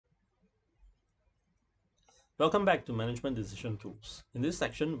Welcome back to Management Decision Tools. In this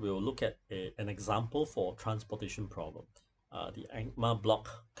section, we'll look at an example for transportation problem, the Angma Block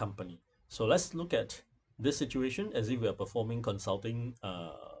Company. So let's look at this situation as if we are performing consulting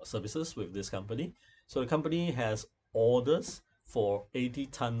services with this company. So the company has orders for 80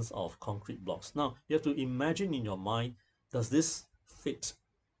 tons of concrete blocks. Now, you have to imagine in your mind, does this fit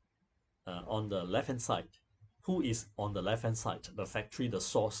on the left-hand side? Who is on the left-hand side? The factory, the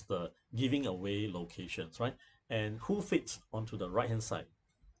source, the giving away locations, right? And who fits onto the right-hand side?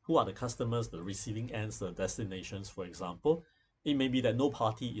 Who are the customers, the receiving ends, the destinations, for example? It may be that no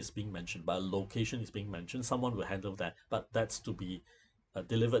party is being mentioned, but a location is being mentioned. Someone will handle that, but that's to be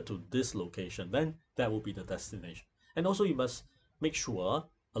delivered to this location. Then that will be the destination. And also you must make sure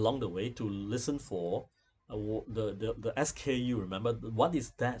along the way to listen for the SKU. Remember, what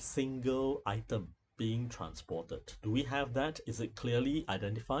is that single item being transported? Do we have that? Is it clearly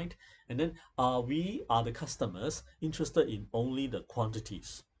identified? And then are the customers interested in only the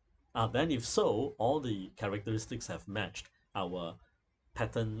quantities? Then if so, all the characteristics have matched our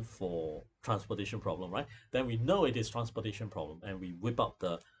pattern for transportation problem, right? Then we know it is transportation problem and we whip up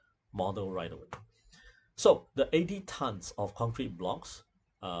the model right away. So the 80 tons of concrete blocks,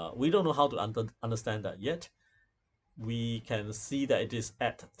 we don't know how to understand that yet. We can see that it is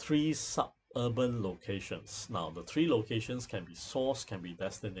at 3 suburban locations. Now the 3 locations can be source, can be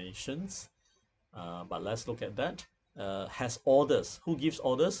destinations, but let's look at that. Has orders. Who gives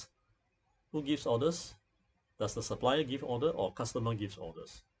orders? Who gives orders? Does the supplier give order or customer gives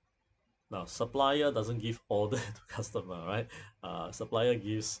orders? Now, supplier doesn't give order to customer, right? Supplier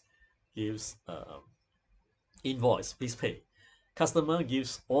gives invoice, please pay. Customer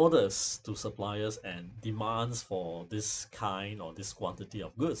gives orders to suppliers and demands for this kind or this quantity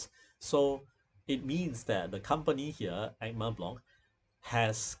of goods. So it means that the company here, Angma Block,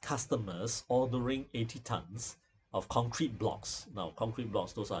 has customers ordering 80 tons of concrete blocks. Now, concrete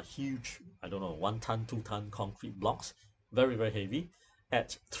blocks, those are huge, I don't know, 1 ton, 2 ton concrete blocks, very, very heavy,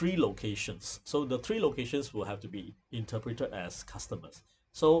 at 3 locations. So the 3 locations will have to be interpreted as customers.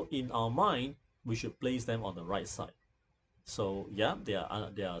 So in our mind, we should place them on the right side. So yeah, they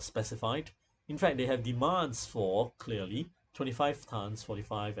are specified. In fact, they have demands for clearly 25 tons,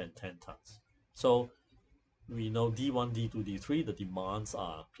 45 and 10 tons. So we know D1, D2, D3, the demands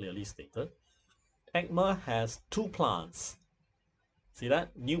are clearly stated. Angma has 2 plants. See that?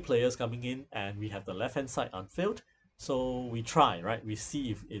 New players coming in and we have the left-hand side unfilled. So we try, right? We see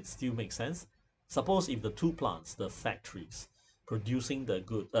if it still makes sense. Suppose if the 2 plants, the factories producing the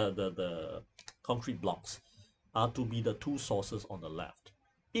the concrete blocks are to be the 2 sources on the left,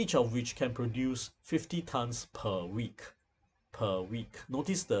 each of which can produce 50 tons per week.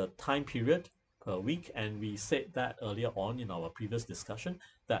 Notice the time period per week, and we said that earlier on in our previous discussion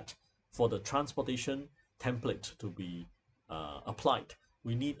that for the transportation template to be applied,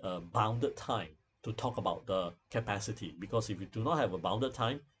 we need a bounded time to talk about the capacity, because if you do not have a bounded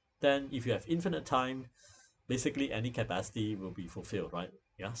time, then if you have infinite time, basically any capacity will be fulfilled, right?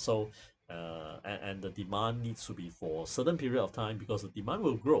 Yeah, so and the demand needs to be for a certain period of time, because the demand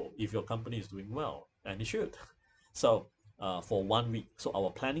will grow if your company is doing well, and it should. So for 1 week, so our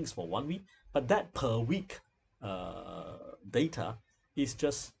planning is for 1 week, but that per week data is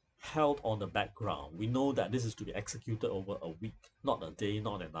just held on the background. We know that this is to be executed over a week, not a day,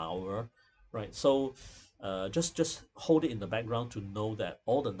 not an hour, right? So just hold it in the background to know that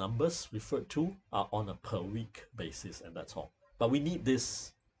all the numbers referred to are on a per week basis, and that's all. But we need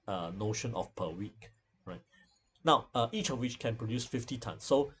this notion of per week, right? Now, each of which can produce 50 tons.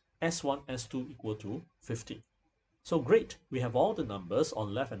 So S1, S2 equal to 50. So great, we have all the numbers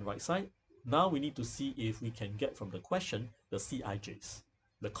on left and right side. Now we need to see if we can get from the question the CIJs,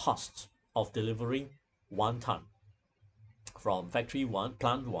 the costs of delivering 1 ton from factory 1,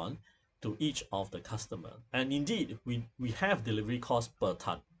 plant 1 to each of the customer. And indeed, we have delivery cost per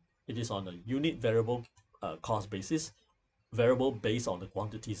ton. It is on a unit variable cost basis, variable based on the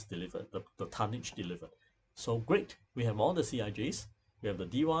quantities delivered, the tonnage delivered. So great, we have all the CIJs. We have the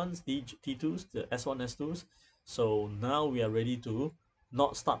D1s, D2s, the S1, S2s. So now we are ready to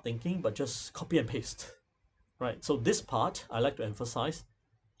not start thinking, but just copy and paste, right? So this part, I like to emphasize,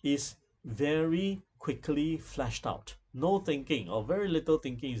 is very quickly fleshed out. No thinking or very little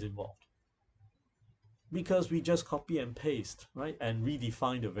thinking is involved, because we just copy and paste, right? And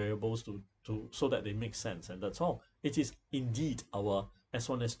redefine the variables to so that they make sense, and that's all. It is indeed our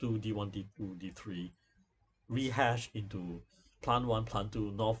S1, S2, D1, D2, D3 rehashed into plant 1, plant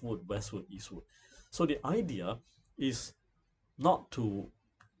 2, northward, westward, eastward. So the idea is not to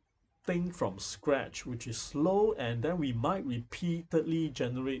think from scratch, which is slow, and then we might repeatedly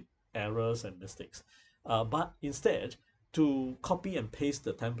generate errors and mistakes. but instead to copy and paste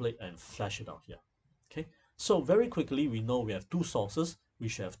the template and flash it out here. Okay, so very quickly we know we have two sources, we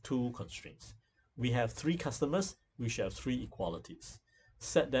should have two constraints. We have three customers, we should have three equalities.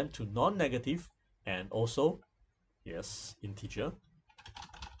 Set them to non-negative and also, yes, integer.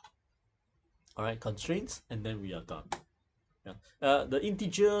 All right, constraints, and then we are done. Yeah. The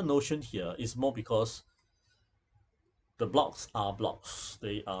integer notion here is more because the blocks are blocks.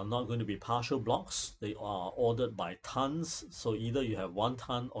 They are not going to be partial blocks. They are ordered by tons. So either you have 1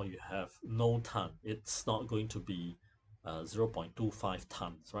 ton or you have no ton. It's not going to be 0.25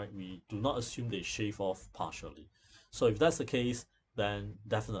 tons, right? We do not assume they shave off partially. So if that's the case, then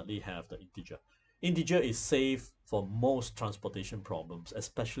definitely have the integer. Integer is safe for most transportation problems,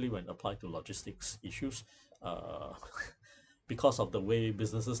 especially when applied to logistics issues. Uh, because of the way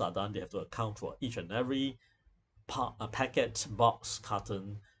businesses are done, they have to account for each and every a packet, box,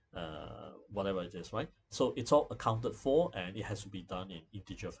 carton, whatever it is, right? So it's all accounted for and it has to be done in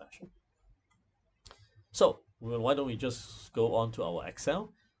integer fashion. So why don't we just go on to our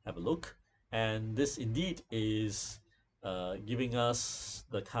Excel, have a look. And this indeed is giving us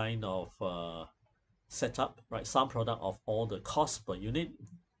the kind of setup, right? Sum product of all the cost per unit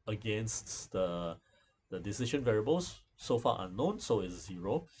against the decision variables, so far unknown, so it's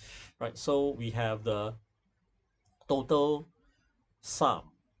 0, right? So we have the total sum,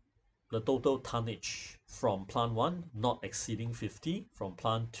 the total tonnage from plant 1 not exceeding 50, from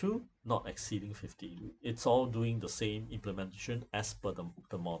plant 2 not exceeding 50. It's all doing the same implementation as per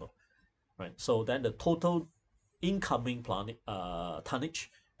the model, right? So then the total incoming plant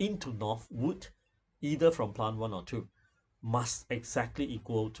tonnage into Northwood, either from plant 1 or 2, must exactly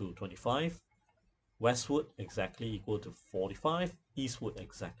equal to 25, Westwood exactly equal to 45, Eastwood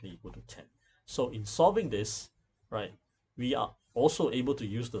exactly equal to 10. So in solving this, right, we are also able to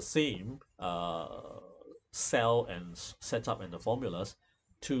use the same cell and setup and the formulas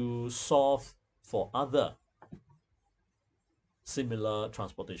to solve for other similar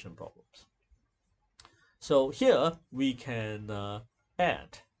transportation problems. So here we can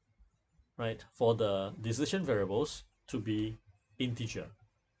add, right, for the decision variables to be integer.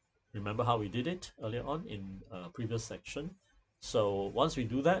 Remember how we did it earlier on in a previous section? So once we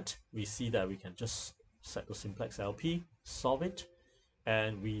do that, we see that we can just set the simplex LP, solve it,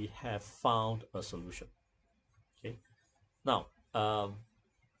 and we have found a solution. Okay. Now,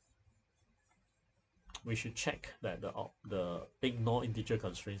 we should check that the ignore integer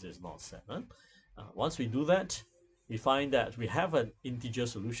constraints is not set. Huh? Once we do that, we find that we have an integer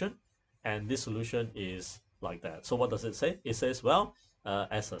solution, and this solution is like that. So what does it say? It says, well,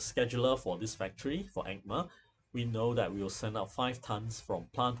 as a scheduler for this factory, for ANCMA, we know that we will send out 5 tons from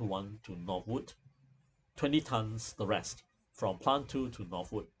plant 1 to Northwood, 20 tons the rest from plant 2 to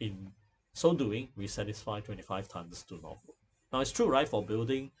Northwood. In so doing, we satisfy 25 tons to Northwood. Now it's true, right? For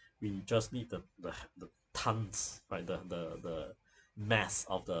building, we just need the tons, right? The mass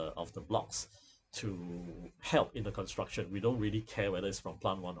of the blocks to help in the construction. We don't really care whether it's from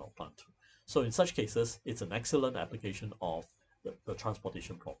plant 1 or plant 2. So in such cases, it's an excellent application of the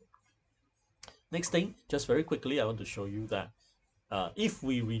transportation problem. Next thing, just very quickly, I want to show you that if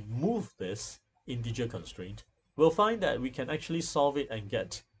we remove this integer constraint, we'll find that we can actually solve it and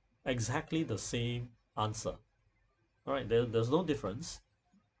get exactly the same answer. All right, there's no difference,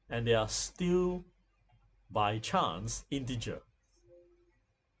 and they are still, by chance, integer.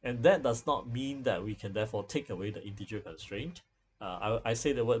 And that does not mean that we can therefore take away the integer constraint. I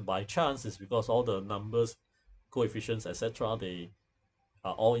say the word by chance is because all the numbers, coefficients, etc., they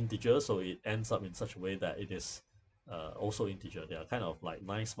are all integers, so it ends up in such a way that it is also integer. They are kind of like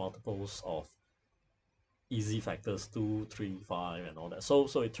nice multiples of easy factors, 2, 3, 5, and all that. So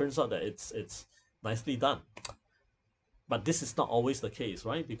it turns out that it's nicely done. But this is not always the case,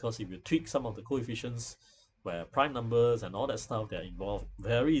 right? Because if you tweak some of the coefficients where prime numbers and all that stuff that are involved,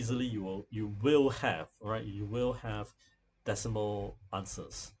 very easily you will have, right? You will have decimal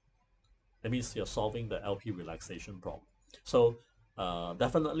answers. That means you're solving the LP relaxation problem. So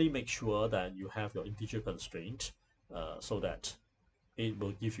definitely make sure that you have your integer constraint so that it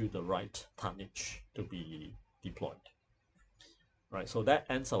will give you the right tonnage to be deployed. Right, so that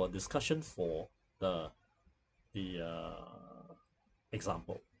ends our discussion for the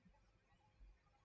example.